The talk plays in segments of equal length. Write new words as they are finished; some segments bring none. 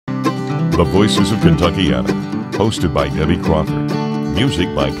The Voices of Kentuckiana, hosted by Debbie Crawford.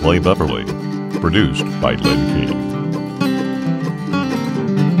 Music by Clay Beverly. Produced by Lynn King.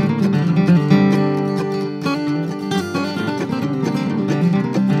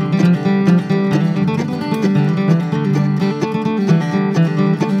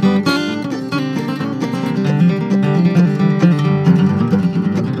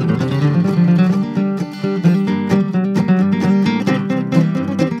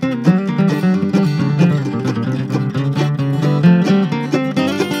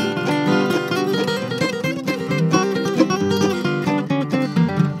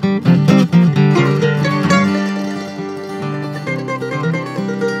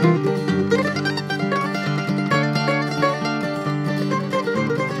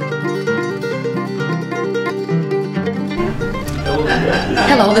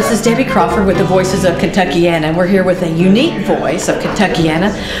 Hello, this is Debbie Crawford with the Voices of Kentuckiana. We're here with a unique voice of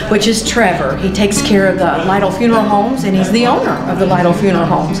Kentuckiana, which is Trevor. He takes care of the Lytle Funeral Homes, and he's the owner of the Lytle Funeral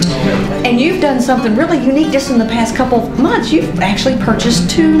Homes. And you've done something really unique just in the past couple of months. You've actually purchased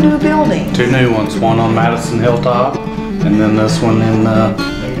 2 new buildings. 2 new ones, one on Madison Hilltop, and then this one in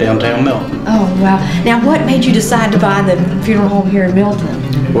downtown Milton. Oh, wow. Now, what made you decide to buy the funeral home here in Milton?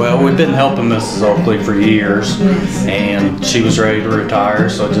 Well, we've been helping Mrs. Oakley for years, and she was ready to retire,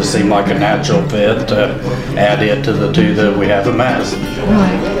 so it just seemed like a natural fit to add it to the 2 that we have in Madison.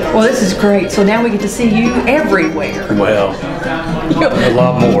 Right. Well, this is great. So now we get to see you everywhere. Well, a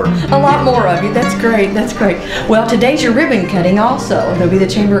lot more. A lot more of you. That's great. That's great. Well, today's your ribbon cutting also. There'll be the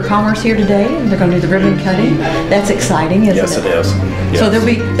Chamber of Commerce here today, and they're going to do the ribbon cutting. That's exciting, isn't it? Yes, it is. Yes. So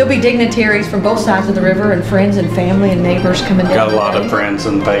there'll be dignitaries from both sides of the river, and friends and family and neighbors coming down. Got a lot of friends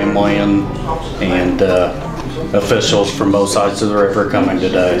and family and officials from both sides of the river coming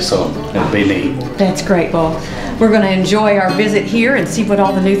today, so it'll be neat. That's great. Well, we're going to enjoy our visit here and see what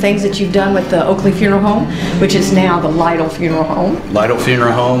all the new things that you've done with the Oakley Funeral Home, which is now the Lytle Funeral Home. Lytle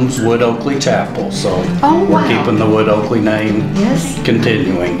Funeral Homes, Wood Oakley Chapel, so we're keeping the Wood Oakley name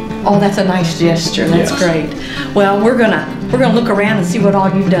continuing. Oh, that's a nice gesture. That's great. Well, we're gonna look around and see what all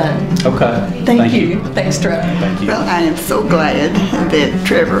you've done. Okay. Thank you. Thanks, Trevor. Thank you. Well, I am so glad that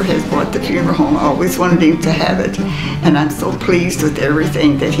Trevor has bought the funeral home. I always wanted him to have it, and I'm so pleased with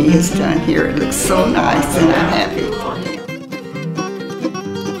everything that he has done here. It looks so nice, and I'm happy.